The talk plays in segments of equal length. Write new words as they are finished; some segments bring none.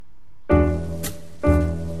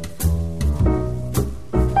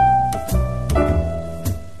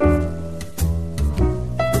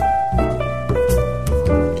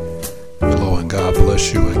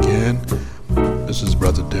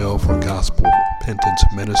for Gospel Repentance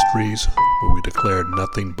Ministries, where we declare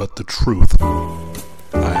nothing but the truth.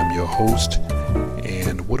 I am your host,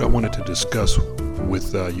 and what I wanted to discuss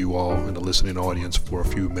with you all in the listening audience for a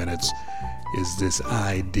few minutes is this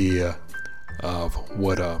idea of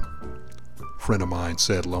what a friend of mine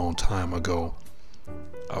said a long time ago,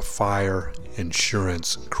 a fire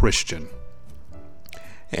insurance Christian.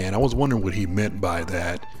 And I was wondering what he meant by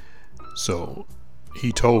that. So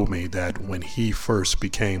he told me that when he first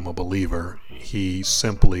became a believer, he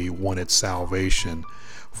simply wanted salvation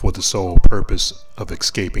for the sole purpose of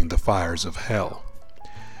escaping the fires of hell.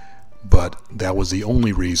 But that was the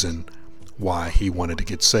only reason why he wanted to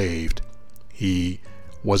get saved. He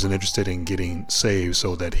wasn't interested in getting saved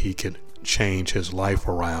so that he could change his life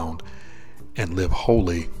around and live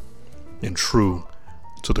holy and true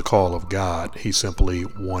to the call of God. He simply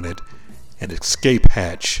wanted an escape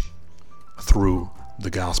hatch through the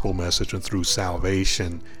gospel message and through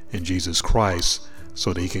salvation in Jesus Christ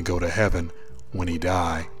so that he can go to heaven when he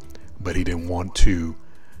died. But he didn't want to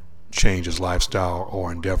change his lifestyle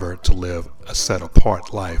or endeavor to live a set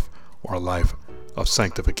apart life or a life of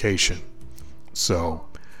sanctification. So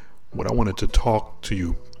what I wanted to talk to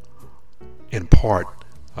you in part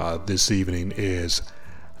this evening is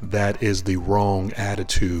that is the wrong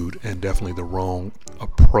attitude and definitely the wrong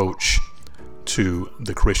approach to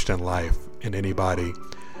the Christian life. And anybody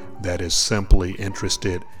that is simply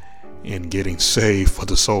interested in getting saved for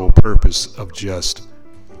the sole purpose of just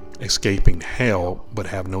escaping hell, but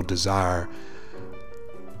have no desire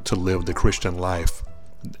to live the Christian life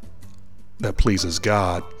that pleases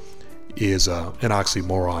God, is an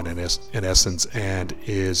oxymoron in essence, and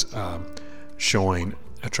is showing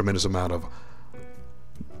a tremendous amount of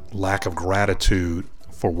lack of gratitude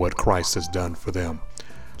for what Christ has done for them.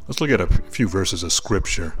 Let's look at a few verses of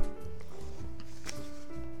scripture.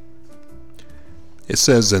 It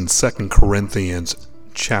says in 2 Corinthians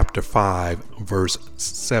chapter 5, verse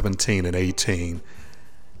 17 and 18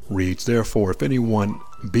 reads, "Therefore, if anyone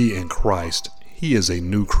be in Christ, he is a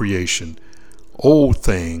new creation. Old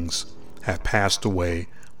things have passed away.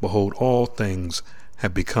 Behold, all things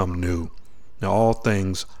have become new. Now all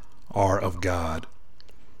things are of God."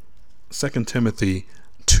 2 Timothy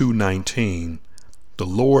 2:19, "The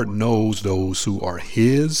Lord knows those who are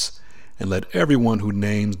his, and let everyone who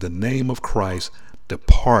names the name of Christ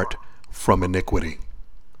depart from iniquity."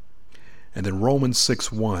 And then Romans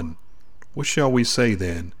 6:1, "What shall we say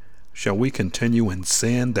then? Shall we continue in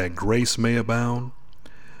sin that grace may abound?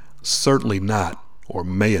 Certainly not, or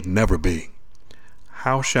may it never be.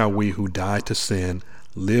 How shall we who died to sin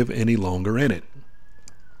live any longer in it?"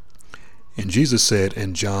 And Jesus said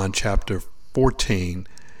in John chapter 14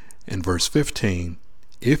 and verse 15,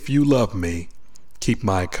 "If you love me, keep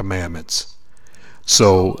my commandments."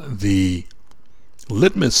 So the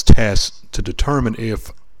litmus test to determine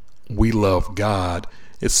if we love God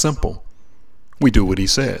is simple. We do what he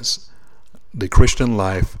says. The Christian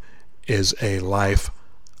life is a life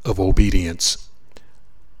of obedience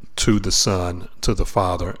to the Son, to the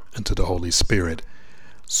Father, and to the Holy Spirit.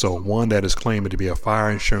 So one that is claiming to be a fire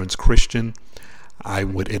insurance Christian, I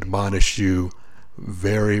would admonish you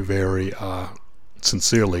very, very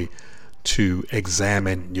sincerely to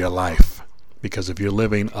examine your life. Because if you're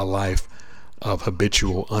living a life of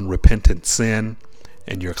habitual unrepentant sin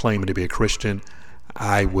and you're claiming to be a Christian,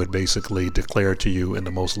 I would basically declare to you in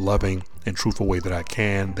the most loving and truthful way that I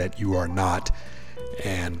can that you are not.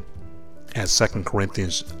 And as 2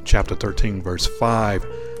 Corinthians chapter 13 verse 5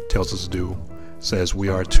 tells us to do, says we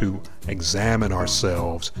are to examine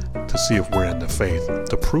ourselves to see if we're in the faith,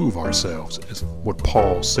 to prove ourselves, is what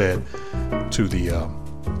Paul said to the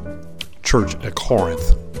church at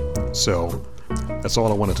Corinth. So that's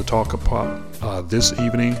all I wanted to talk about this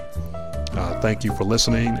evening. Thank you for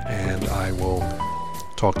listening, and I will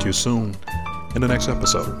talk to you soon in the next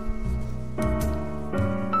episode.